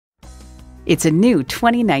It's a new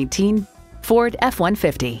 2019 Ford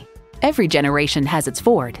F-150. Every generation has its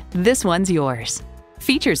Ford. This one's yours.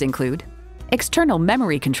 Features include external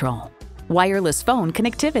memory control, wireless phone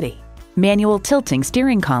connectivity, manual tilting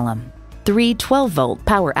steering column, 3 12-volt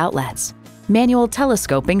power outlets, manual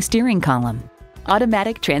telescoping steering column,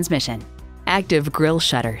 automatic transmission, active grille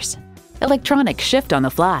shutters, electronic shift on the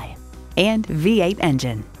fly, and V8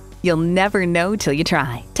 engine. You'll never know till you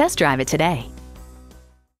try. Test drive it today.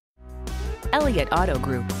 Elliott Auto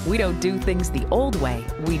Group. We don't do things the old way,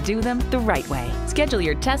 we do them the right way. Schedule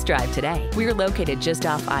your test drive today. We're located just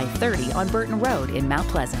off I-30 on Burton Road in Mount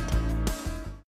Pleasant.